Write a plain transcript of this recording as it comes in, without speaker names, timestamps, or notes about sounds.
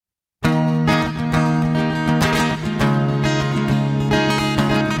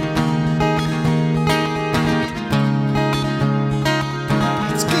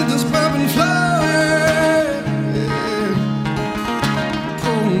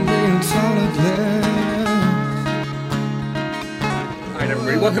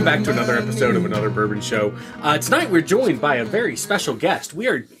welcome back to another episode of Another Bourbon Show. Tonight we're joined by a very special guest. We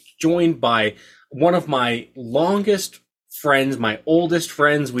are joined by one of my longest friends, my oldest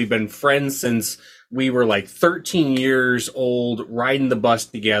friends. We've been friends since we were like 13 years old, riding the bus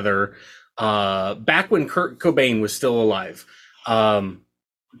together, back when Kurt Cobain was still alive.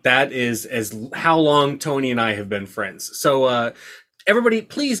 That is as how long Tony and I have been friends. So, everybody,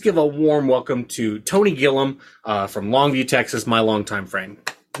 please give a warm welcome to Tony Gillum from Longview, Texas, my longtime friend.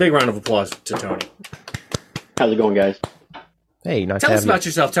 Big round of applause to Tony. How's it going, guys? Hey, nice to have you. Tell us about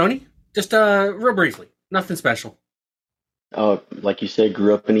yourself, Tony. Just real briefly. Nothing special. Like you said,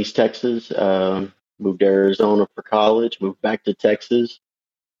 grew up in East Texas, moved to Arizona for college, moved back to Texas,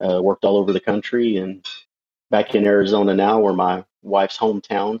 worked all over the country, and back in Arizona now, where my wife's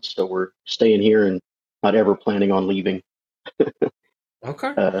hometown. So we're staying here and not ever planning on leaving.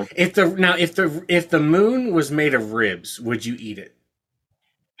 Okay. If the moon was made of ribs, would you eat it?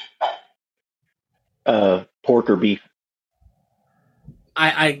 Pork or beef?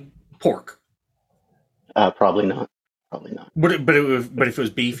 I pork. Probably not. Probably not. But if it was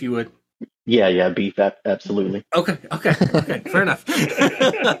beef, you would. Yeah, beef. Absolutely. Okay. Fair enough.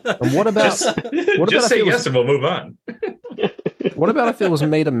 And what about just say yes and we'll move on. What about if it was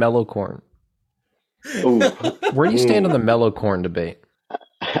made of mellow corn? Ooh. Where do you stand on the mellow corn debate?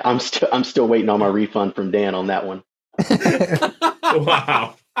 I'm still waiting on my refund from Dan on that one.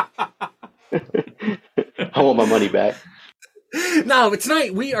 Wow. I want my money back. No, but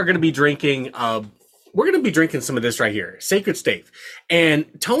tonight we are going to be drinking. We're going to be drinking some of this right here, Sacred Stave. And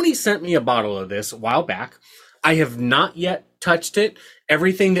Tony sent me a bottle of this a while back. I have not yet touched it.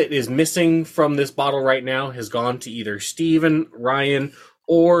 Everything that is missing from this bottle right now has gone to either Steven, Ryan,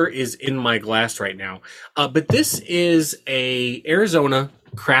 or is in my glass right now. But this is a Arizona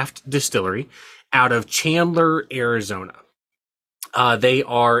craft distillery out of Chandler, Arizona.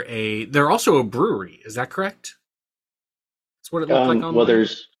 They're also a brewery. Is that correct? That's what it looked like online. Well, there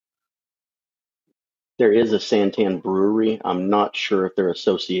is a Santan brewery. I'm not sure if they're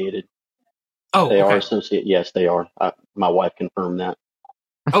associated. Oh, they okay. are associated. Yes, they are. My wife confirmed that.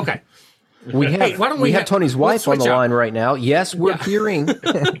 Okay. We have Tony's wife on the line right now. Yes, we're hearing.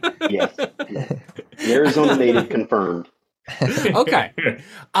 Yes. The Arizona native confirmed. Okay.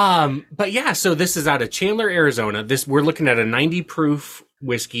 But yeah, so this is out of Chandler, Arizona. We're looking at a 90 proof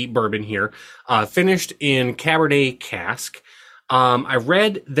whiskey bourbon here, finished in Cabernet cask. I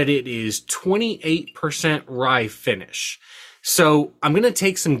read that it is 28% rye finish. So I'm going to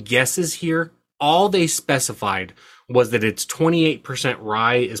take some guesses here. All they specified was that it's 28%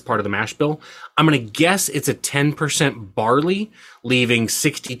 rye as part of the mash bill. I'm going to guess it's a 10% barley, leaving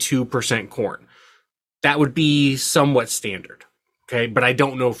 62% corn. That would be somewhat standard. Okay. But I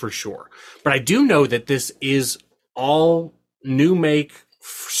don't know for sure. But I do know that this is all new make,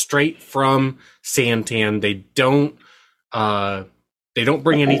 straight from Santan. They don't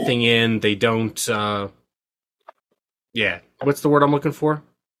bring anything in. They don't, what's the word I'm looking for?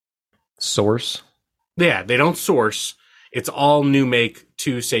 Source. Yeah, they don't source. It's all new make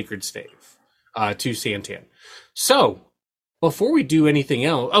to Sacred Stave, to Santan. So, before we do anything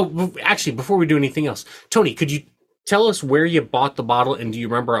else, Tony, could you tell us where you bought the bottle, and do you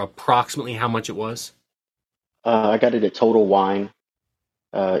remember approximately how much it was? I got it at Total Wine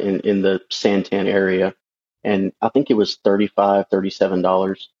in the Santan area, and I think it was $35,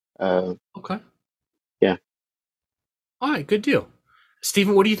 $37. Okay. Yeah. All right, good deal.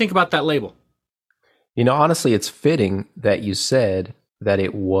 Stephen, what do you think about that label? You know, honestly, it's fitting that you said that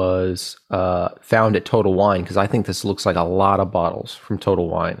it was found at Total Wine, because I think this looks like a lot of bottles from Total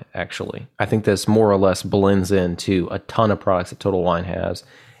Wine, actually. I think this more or less blends into a ton of products that Total Wine has.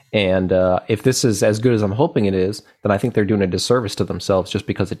 And if this is as good as I'm hoping it is, then I think they're doing a disservice to themselves just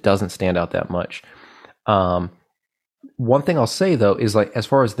because it doesn't stand out that much. One thing I'll say, though, is like as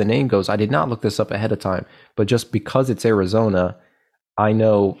far as the name goes, I did not look this up ahead of time, but just because it's Arizona, I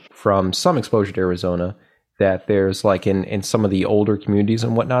know from some exposure to Arizona that there's like in some of the older communities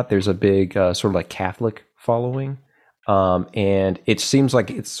and whatnot, there's a big sort of like Catholic following. And it seems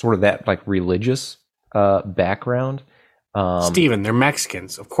like it's sort of that like religious background. Steven, they're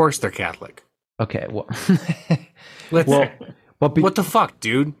Mexicans. Of course they're Catholic. Okay, well, what the fuck,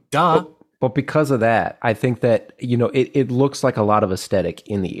 dude? Duh. But because of that, I think that, you know, it looks like a lot of aesthetic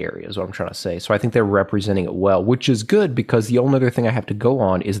in the area is what I'm trying to say. So I think they're representing it well, which is good because the only other thing I have to go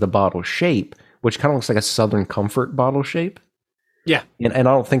on is the bottle shape, which kind of looks like a Southern Comfort bottle shape. Yeah. And I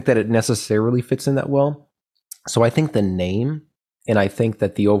don't think that it necessarily fits in that well. So I think the name and I think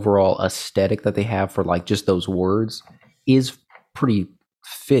that the overall aesthetic that they have for like just those words is pretty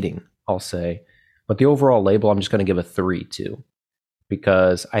fitting, I'll say. But the overall label, I'm just going to give a 3 to.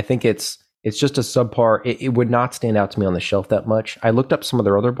 because I think it's just a subpar. It would not stand out to me on the shelf that much. I looked up some of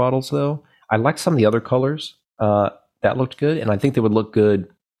their other bottles though. I liked some of the other colors that looked good, and I think they would look good,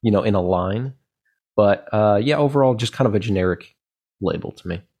 in a line. But yeah, overall, just kind of a generic label to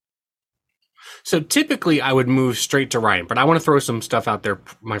me. So typically I would move straight to Ryan, but I want to throw some stuff out there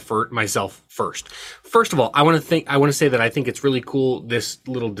myself first. First of all, I want to say that I think it's really cool, this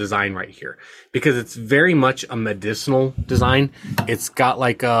little design right here, because it's very much a medicinal design. It's got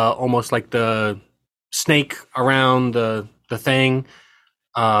like almost like the snake around the thing.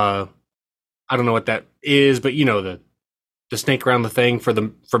 I don't know what that is, but the snake around the thing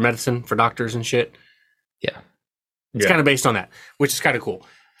for medicine, for doctors and shit. Yeah. It's kind of based on that, which is kind of cool.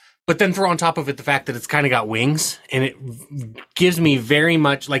 But then throw on top of it the fact that it's kind of got wings, and it gives me very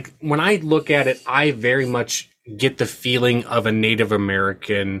much, like, when I look at it, I very much get the feeling of a Native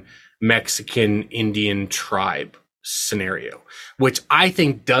American, Mexican, Indian tribe scenario, which I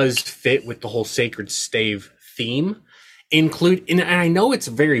think does fit with the whole Sacred Stave theme. And I know it's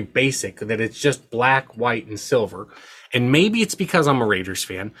very basic, that it's just black, white, and silver. And maybe it's because I'm a Raiders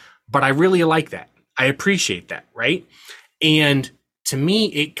fan, but I really like that. I appreciate that, right? And to me,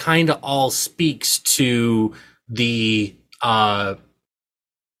 it kind of all speaks to the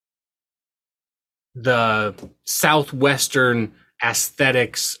Southwestern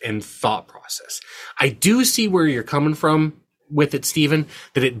aesthetics and thought process. I do see where you're coming from with it, Stephen,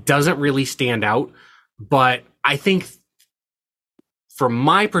 that it doesn't really stand out, but I think from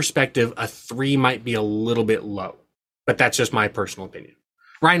my perspective, a 3 might be a little bit low, but that's just my personal opinion.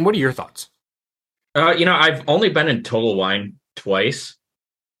 Ryan, what are your thoughts? I've only been in Total Wine twice,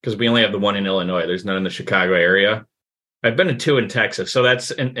 because we only have the one in Illinois. There's none in the Chicago area. I've been to 2 in Texas. So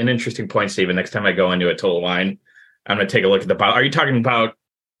that's an interesting point, Stephen. Next time I go into a Total Wine, I'm going to take a look at the bottle. Are you talking about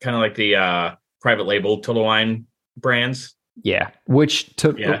kind of like the private label Total Wine brands? Yeah.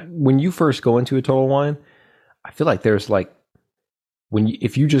 When you first go into a Total Wine, I feel like there's like,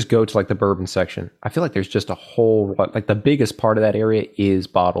 if you just go to like the bourbon section, I feel like there's just a whole, like the biggest part of that area is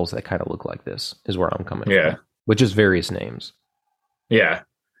bottles that kind of look like this, is where I'm coming from. With just various names. Yeah.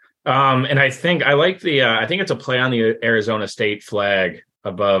 And I think I like I think it's a play on the Arizona state flag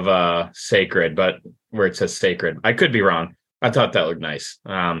above Sacred, but where it says Sacred. I could be wrong. I thought that looked nice.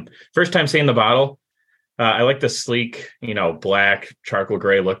 First time seeing the bottle. I like the sleek, black charcoal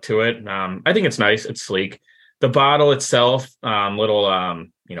gray look to it. I think it's nice. It's sleek. The bottle itself, little,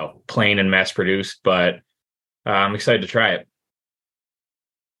 plain and mass produced, but I'm excited to try it.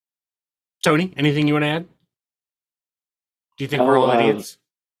 Tony, anything you want to add? Do you think we're all idiots?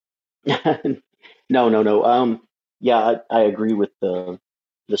 No. Yeah, I agree with the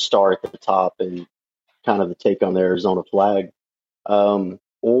star at the top and kind of the take on the Arizona flag.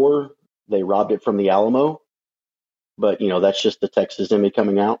 Or they robbed it from the Alamo, but that's just the Texas in me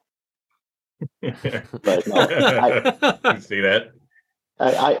coming out. But no, I see that.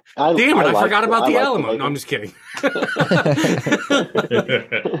 Damn it! I forgot about the Alamo. No, I'm just kidding.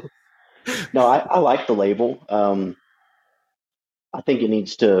 No, I like the label. I think it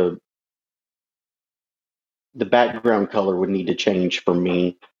needs to. The background color would need to change for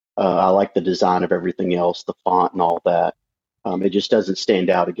me. I like the design of everything else, the font and all that. It just doesn't stand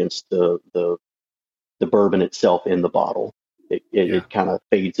out against the bourbon itself in the bottle. It kind of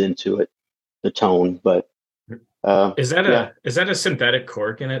fades into it, the tone. But is that a synthetic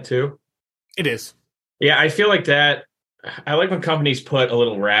cork in it too? It is. Yeah, I feel like that. I like when companies put a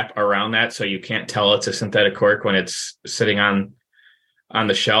little wrap around that so you can't tell it's a synthetic cork when it's sitting on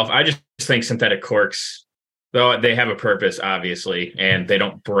the shelf. I just think synthetic corks, though they have a purpose, obviously, and they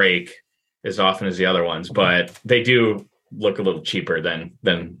don't break as often as the other ones, but they do look a little cheaper than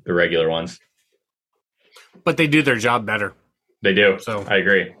the regular ones. But they do their job better. They do. So I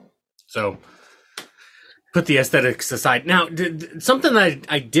agree. So put the aesthetics aside. Now, something that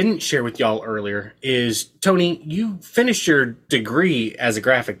I didn't share with y'all earlier is, Tony, you finished your degree as a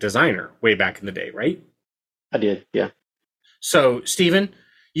graphic designer way back in the day, right? I did, yeah. So, Stephen,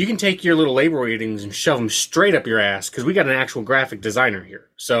 you can take your little label readings and shove them straight up your ass, because we got an actual graphic designer here.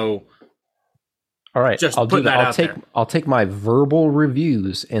 So, all right, just put that out there. I'll take my verbal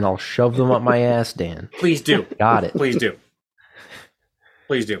reviews and I'll shove them up my ass, Dan. Please do. Got it. Please do.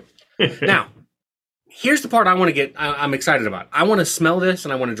 Please do. Now, here's the part I want to get. I'm excited about. I want to smell this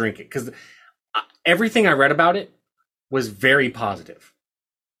and I want to drink it, because everything I read about it was very positive.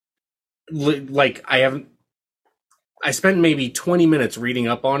 Like I spent maybe 20 minutes reading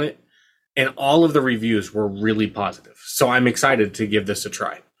up on it, and all of the reviews were really positive. So I'm excited to give this a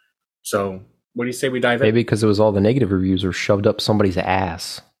try. So what do you say we dive in? Maybe because it was all the negative reviews were shoved up somebody's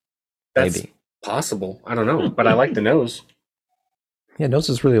ass. That's maybe possible. I don't know, but I like the nose. Yeah, nose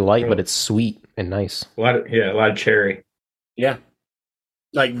is really light, Cool. but it's sweet and nice. A lot of cherry. Yeah.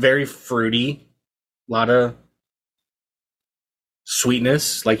 Like very fruity, a lot of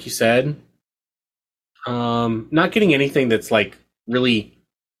sweetness, like you said. Not getting anything that's like really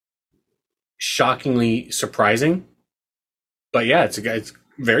shockingly surprising. But yeah, it's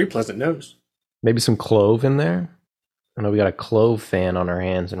very pleasant nose. Maybe some clove in there. I know we got a clove fan on our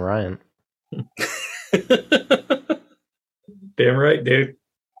hands, and Ryan. Damn right, dude.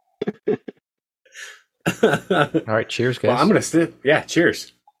 All right, cheers, guys. Well, I'm gonna sit. Yeah,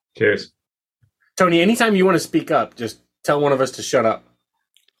 cheers, Cheers. Tony. Anytime you want to speak up, just tell one of us to shut up.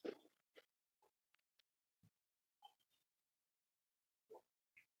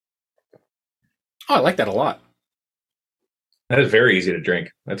 Oh, I like that a lot. That is very easy to drink.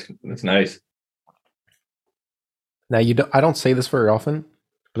 That's nice. Now I don't say this very often,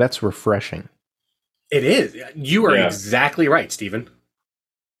 but that's refreshing. It is. You are Yeah. exactly right, Stephen.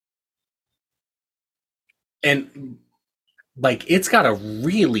 And like it's got a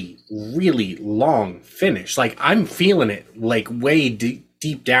really, really long finish. Like I'm feeling it like way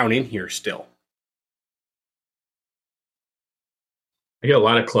deep down in here still. I get a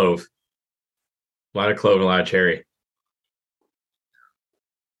lot of clove. A lot of clove and a lot of cherry.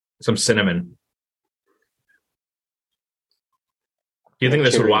 Some cinnamon. Do you think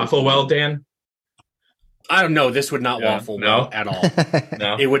this would Cherry. waffle well, Dan? I don't know. This would not Yeah. waffle No? well at all.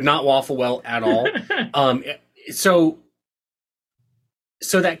 No. It would not waffle well at all. So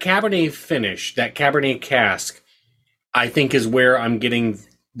that Cabernet finish, that Cabernet cask, I think is where I'm getting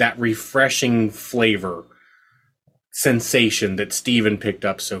that refreshing flavor sensation that Steven picked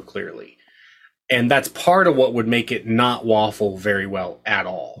up so clearly. And that's part of what would make it not waffle very well at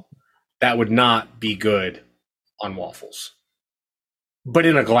all. That would not be good on waffles. But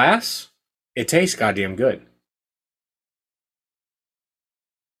in a glass, it tastes goddamn good.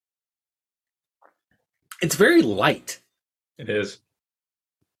 It's very light. It is.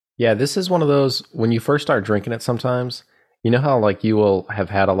 Yeah, this is one of those, when you first start drinking it sometimes, you know how like you will have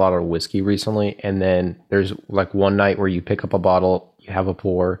had a lot of whiskey recently, and then there's like one night where you pick up a bottle, you have a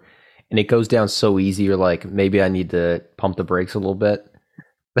pour, and it goes down so easy, you're like, maybe I need to pump the brakes a little bit.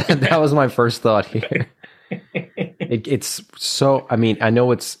 That was my first thought here. It's so, I mean, I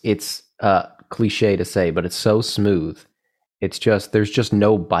know it's cliche to say, but it's so smooth. It's just, there's just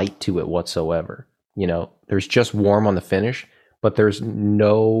no bite to it whatsoever. You know, there's just warm on the finish, but there's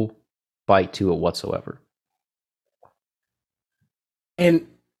no bite to it whatsoever. And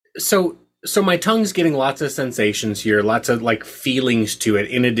so my tongue's getting lots of sensations here, lots of like feelings to it,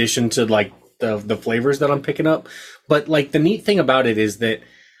 in addition to like the flavors that I'm picking up. But like the neat thing about it is that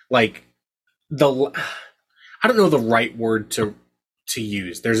like I don't know the right word to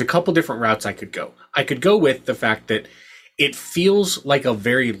use. There's a couple different routes I could go. I could go with the fact that it feels like a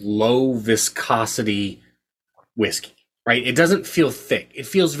very low viscosity whiskey, right? It doesn't feel thick. It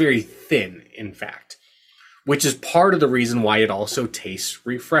feels very thin, in fact, which is part of the reason why it also tastes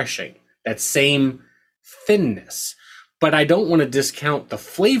refreshing. That same thinness. But I don't want to discount the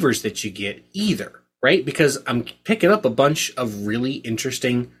flavors that you get either, right? Because I'm picking up a bunch of really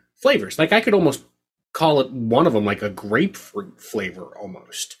interesting flavors. Like I could almost call it one of them like a grapefruit flavor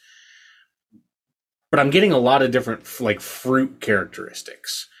almost. But I'm getting a lot of different like fruit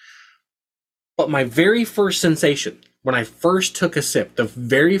characteristics. But my very first sensation, when I first took a sip, the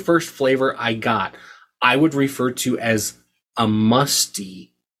very first flavor I got, I would refer to as a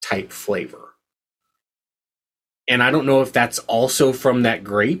musty type flavor. And I don't know if that's also from that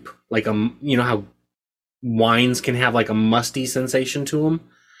grape, like you know how wines can have like a musty sensation to them.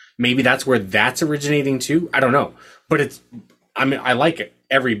 Maybe that's where that's originating too. I don't know, but I like it.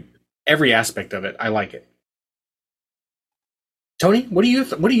 Every aspect of it, I like it. Tony, what do you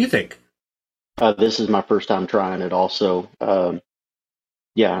think? This is my first time trying it. Also,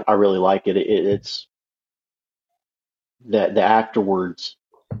 yeah, I really like it. It's the afterwards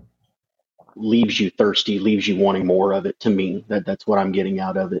leaves you thirsty, leaves you wanting more of it. To me, that's what I'm getting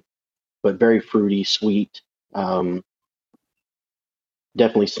out of it. But very fruity, sweet.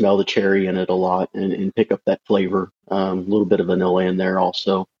 Definitely smell the cherry in it a lot, and pick up that flavor. A little bit of vanilla in there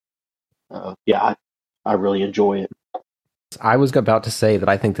also. Yeah, I really enjoy it. I was about to say that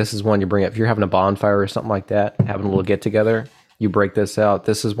I think this is one you bring up if you're having a bonfire or something like that, having a little get together. You break this out.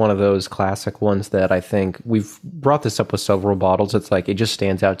 This is one of those classic ones that I think we've brought this up with several bottles. It's like it just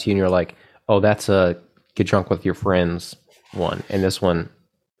stands out to you, and you're like, "Oh, that's a get drunk with your friends one." And this one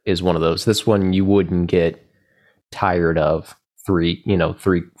is one of those. This one you wouldn't get tired of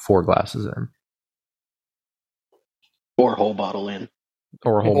 3-4 glasses in, Or a whole bottle in.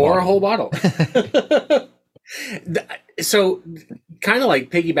 or a whole bottle. So kind of like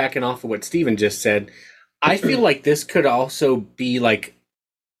piggybacking off of what Steven just said, I feel like this could also be like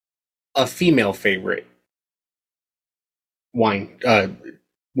a female favorite wine,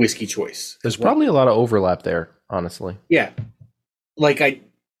 whiskey choice. There's probably a lot of overlap there, honestly. Yeah. Like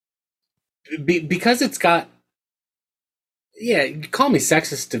because it's got, yeah, call me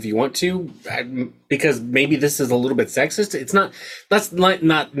sexist if you want to, because maybe this is a little bit sexist. It's not, that's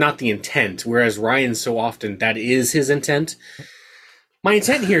not the intent. Whereas Ryan, so often that is his intent. My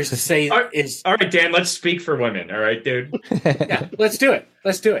intent here is to say all right, Dan, let's speak for women. All right, dude. Yeah, let's do it.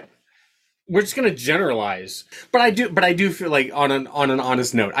 We're just going to generalize, but I do feel like on an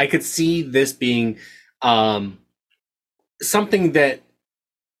honest note, I could see this being something that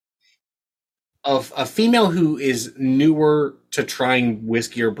of a female who is newer to trying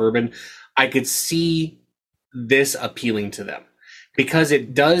whiskey or bourbon, I could see this appealing to them because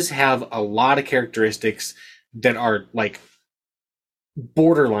it does have a lot of characteristics that are like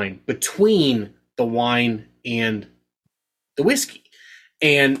borderline between the wine and the whiskey.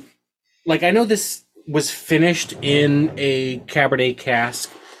 And like, I know this was finished in a Cabernet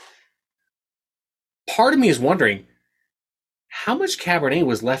cask. Part of me is wondering how much Cabernet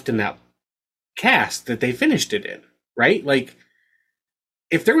was left in that cask that they finished it in, right? Like,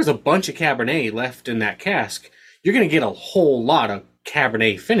 if there was a bunch of Cabernet left in that cask, you're going to get a whole lot of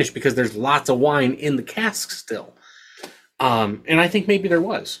Cabernet finish because there's lots of wine in the cask still. And I think maybe there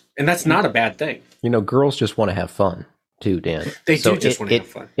was, and that's not a bad thing. You know, girls just want to have fun too, Dan. They do just want to have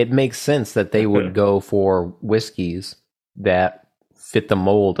fun. It makes sense that they would go for whiskeys that fit the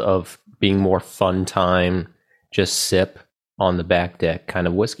mold of being more fun time, just sip on the back deck kind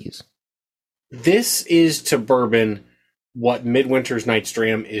of whiskeys. This is to bourbon what Midwinter's Night's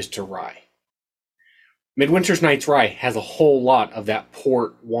Dram is to rye. Midwinter's Night's Rye has a whole lot of that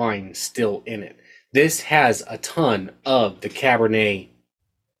port wine still in it. This has a ton of the Cabernet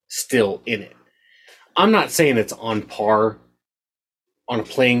still in it. I'm not saying it's on par on a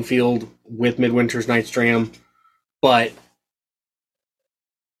playing field with Midwinter's Night's Dram, but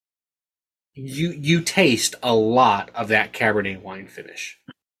you taste a lot of that Cabernet wine finish.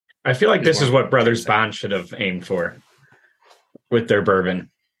 I feel like this is what Brothers Bond should have aimed for with their bourbon.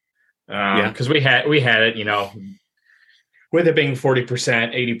 Because we had it, you know, with it being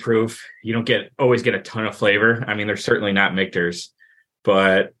 40%, 80 proof, you don't always get a ton of flavor. I mean, they're certainly not Michter's,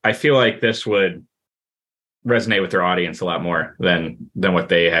 but I feel like this would resonate with their audience a lot more than what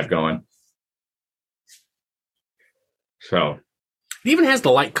they have going. So it even has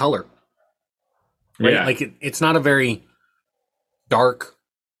the light color, right? Yeah. Like it's not a very dark.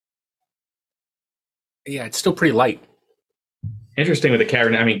 Yeah, it's still pretty light. Interesting with the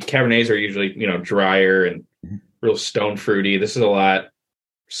Cabernet. I mean, Cabernets are usually, you know, drier and real stone fruity. This is a lot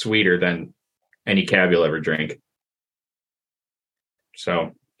sweeter than any cab you'll ever drink.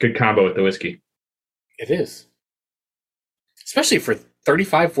 So good combo with the whiskey. It is. Especially for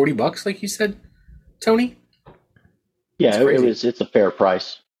 $35-$40, like you said, Tony. Yeah, it's a fair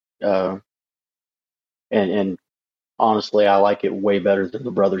price. And honestly, I like it way better than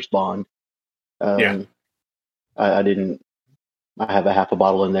the Brothers Bond. I have a half a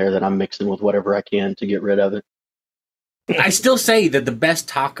bottle in there that I'm mixing with whatever I can to get rid of it. I still say that the best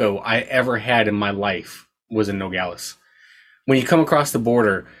taco I ever had in my life was in Nogales. When you come across the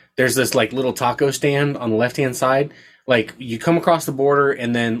border, there's this like little taco stand on the left-hand side. Like you come across the border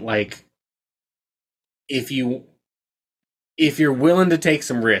and then like if you're willing to take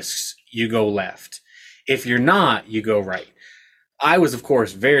some risks, you go left. If you're not, you go right. I was, of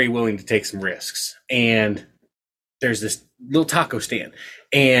course, very willing to take some risks. And there's this little taco stand.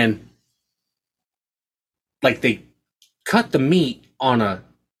 And like they cut the meat on a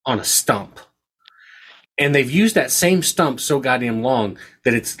stump. And they've used that same stump so goddamn long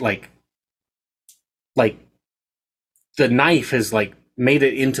that it's like the knife has like made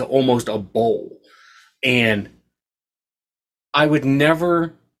it into almost a bowl. And I would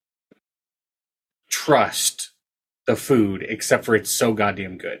never trust the food except for it's so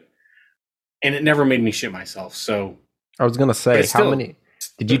goddamn good. And it never made me shit myself. So I was going to say, still, how many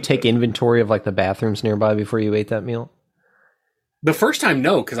did you take inventory of like the bathrooms nearby before you ate that meal? The first time,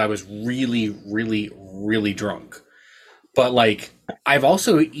 no, because I was really, really, really drunk. But like, I've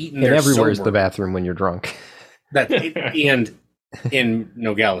also eaten there. And everywhere sober. is the bathroom when you're drunk. And in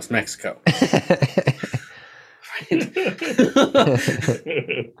Nogales, Mexico.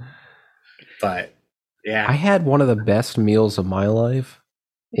 But yeah, I had one of the best meals of my life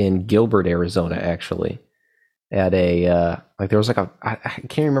in Gilbert, Arizona. Actually, at a like there was like I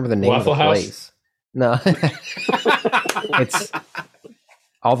can't remember the name Waffle of the House? place. No,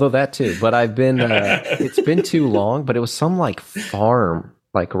 Although that too, but I've been. It's been too long, but it was some like farm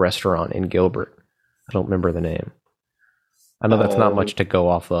like restaurant in Gilbert. I don't remember the name. I know that's not much to go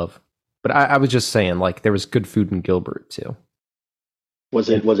off of, but I was just saying like there was good food in Gilbert too. Was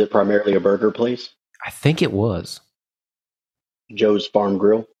it primarily a burger place? I think it was. Joe's Farm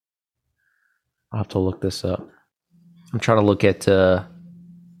Grill. I'll have to look this up. I'm trying to look at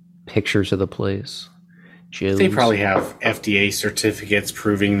pictures of the place. Joe's. They probably have FDA certificates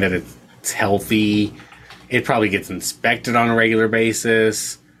proving that it's healthy. It probably gets inspected on a regular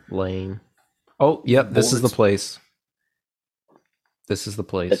basis. Lane. Oh, yep. This is the place. This is the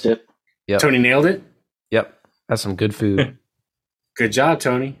place. That's it. Yep. Tony nailed it. Yep. That's some good food. Good job,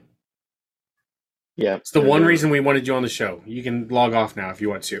 Tony. Yeah. It's the one reason we wanted you on the show. You can log off now if you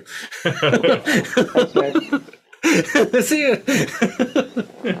want to. See ya.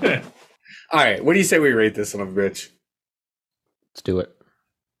 All right. What do you say we rate this son of a bitch? Let's do it.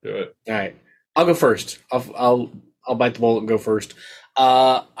 Do it. All right. I'll go first. I'll bite the bullet and go first.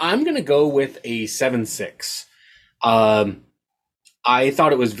 I'm gonna go with a 7.6. I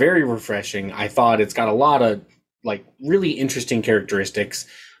thought it was very refreshing. I thought it's got a lot of like really interesting characteristics.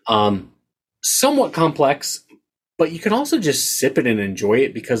 Somewhat complex, but you can also just sip it and enjoy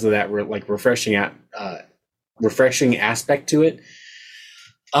it because of that refreshing aspect to it.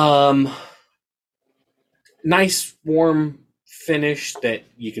 Nice warm finish that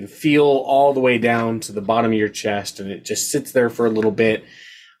you can feel all the way down to the bottom of your chest, and it just sits there for a little bit.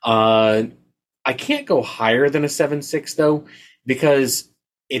 I can't go higher than a 7.6 though, because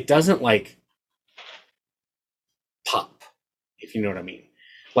it doesn't like pop, if you know what I mean.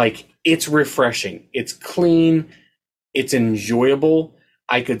 Like, it's refreshing, it's clean, it's enjoyable.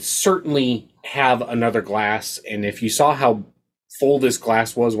 I could certainly have another glass, and if you saw how full this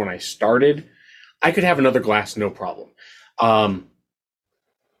glass was when I started, I could have another glass, no problem.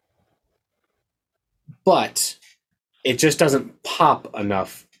 But it just doesn't pop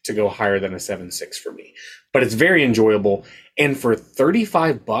enough to go higher than a 7.6 for me. But it's very enjoyable. And for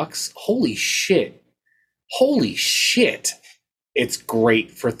 $35, holy shit. It's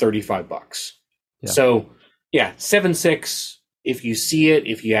great for $35. Yeah. So, yeah, 7.6. If you see it,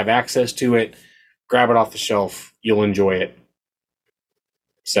 if you have access to it, grab it off the shelf. You'll enjoy it.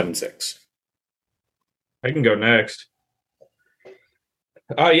 7.6. I can go next.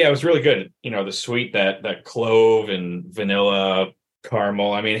 Oh yeah, it was really good. You know, the sweet, that clove and vanilla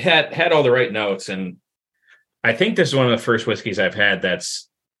caramel. I mean, it had all the right notes, and I think this is one of the first whiskeys I've had that's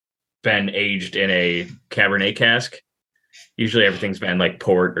been aged in a Cabernet cask. Usually everything's been like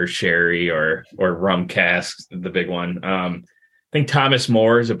port or sherry or rum casks, the big one. I think Thomas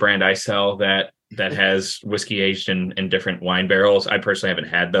More is a brand I sell that has whiskey aged in different wine barrels. I personally haven't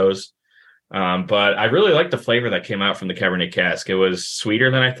had those. But I really liked the flavor that came out from the Cabernet cask. It was sweeter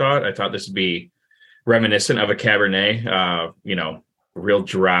than I thought. I thought this would be reminiscent of a Cabernet, real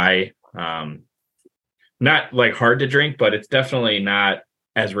dry, not like hard to drink, but it's definitely not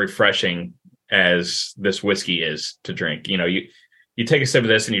as refreshing as this whiskey is to drink. You know, you take a sip of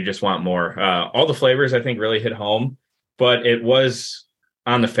this and you just want more. All the flavors, I think, really hit home, but it was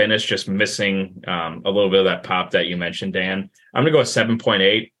on the finish, just missing a little bit of that pop that you mentioned, Dan. I'm going to go with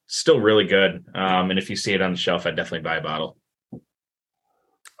 7.8. Still really good. And if you see it on the shelf, I'd definitely buy a bottle.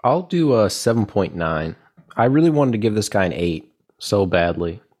 I'll do a 7.9. I really wanted to give this guy an 8 so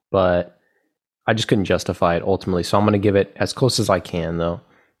badly, but I just couldn't justify it ultimately. So I'm going to give it as close as I can, though.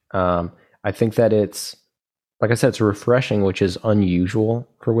 I think that it's, like I said, it's refreshing, which is unusual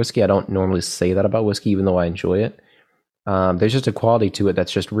for whiskey. I don't normally say that about whiskey, even though I enjoy it. There's just a quality to it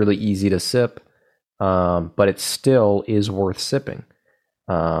that's just really easy to sip, but it still is worth sipping.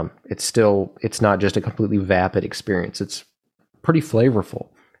 It's not just a completely vapid experience. It's pretty flavorful.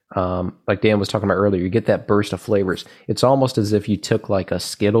 Like Dan was talking about earlier, you get that burst of flavors. It's almost as if you took like a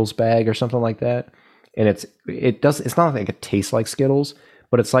Skittles bag or something like that. And it's not like it tastes like Skittles,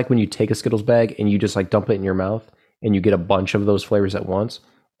 but it's like when you take a Skittles bag and you just like dump it in your mouth and you get a bunch of those flavors at once.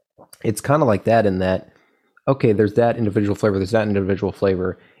 It's kind of like that in that, okay, there's that individual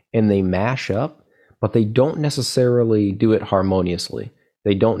flavor, and they mash up, but they don't necessarily do it harmoniously.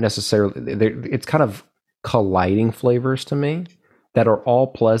 They don't necessarily, it's kind of colliding flavors to me that are all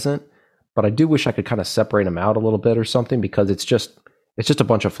pleasant, but I do wish I could kind of separate them out a little bit or something, because it's just a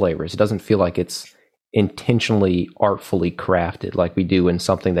bunch of flavors. It doesn't feel like it's intentionally artfully crafted like we do in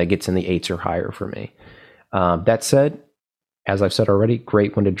something that gets in the 8s or higher for me. That said, as I've said already,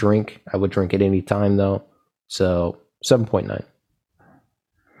 great one to drink. I would drink it any time though. So 7.9.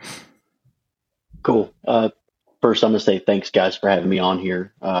 Cool. First, I'm going to say thanks, guys, for having me on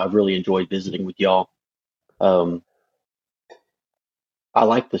here. I've really enjoyed visiting with y'all. I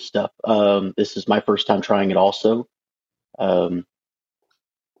like this stuff. This is my first time trying it also. Um,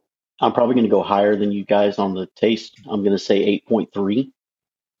 I'm probably going to go higher than you guys on the taste. I'm going to say 8.3,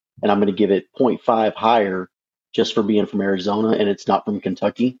 and I'm going to give it zero point 0.5 higher just for being from Arizona and it's not from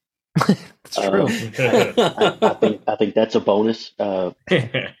Kentucky. It's true. I think that's a bonus.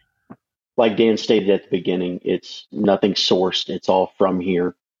 Like Dan stated at the beginning, it's nothing sourced. It's all from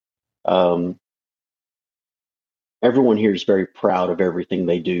here. Everyone here is very proud of everything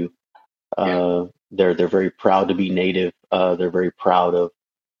they do. They're very proud to be native. They're very proud of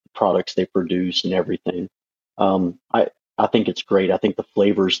the products they produce and everything. I think it's great. I think the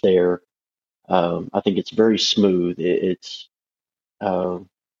flavor's there. I think it's very smooth.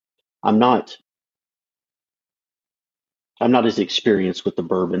 I'm not as experienced with the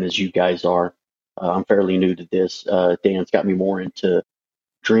bourbon as you guys are. I'm fairly new to this. Dan's got me more into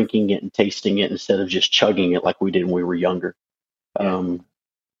drinking it and tasting it instead of just chugging it like we did when we were younger.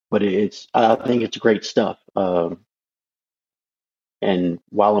 But I think it's great stuff. And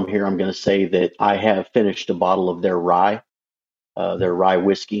while I'm here, I'm going to say that I have finished a bottle of their rye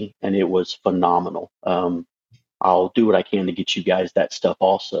whiskey, and it was phenomenal. I'll do what I can to get you guys that stuff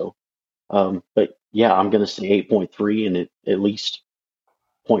also. But yeah, I'm going to say 8.3 and at least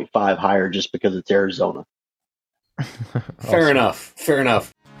 0.5 higher just because it's Arizona. Fair enough.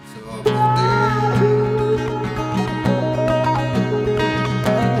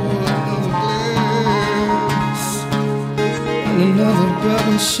 Another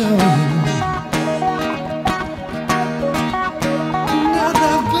brother show.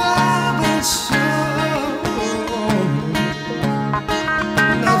 Another brother show.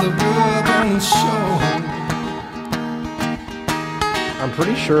 Another brother show. I'm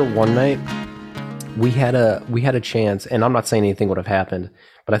pretty sure one night we had a chance, and I'm not saying anything would have happened,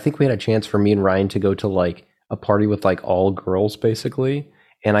 but I think we had a chance for me and Ryan to go to like a party with like all girls basically,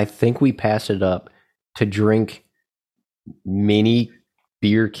 and I think we passed it up to drink mini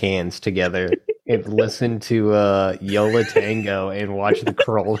beer cans together and listen to Yola Tango and watch the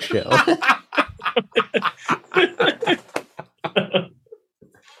Kroll show.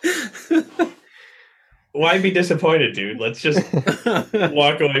 Why be disappointed, dude? Let's just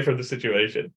walk away from the situation.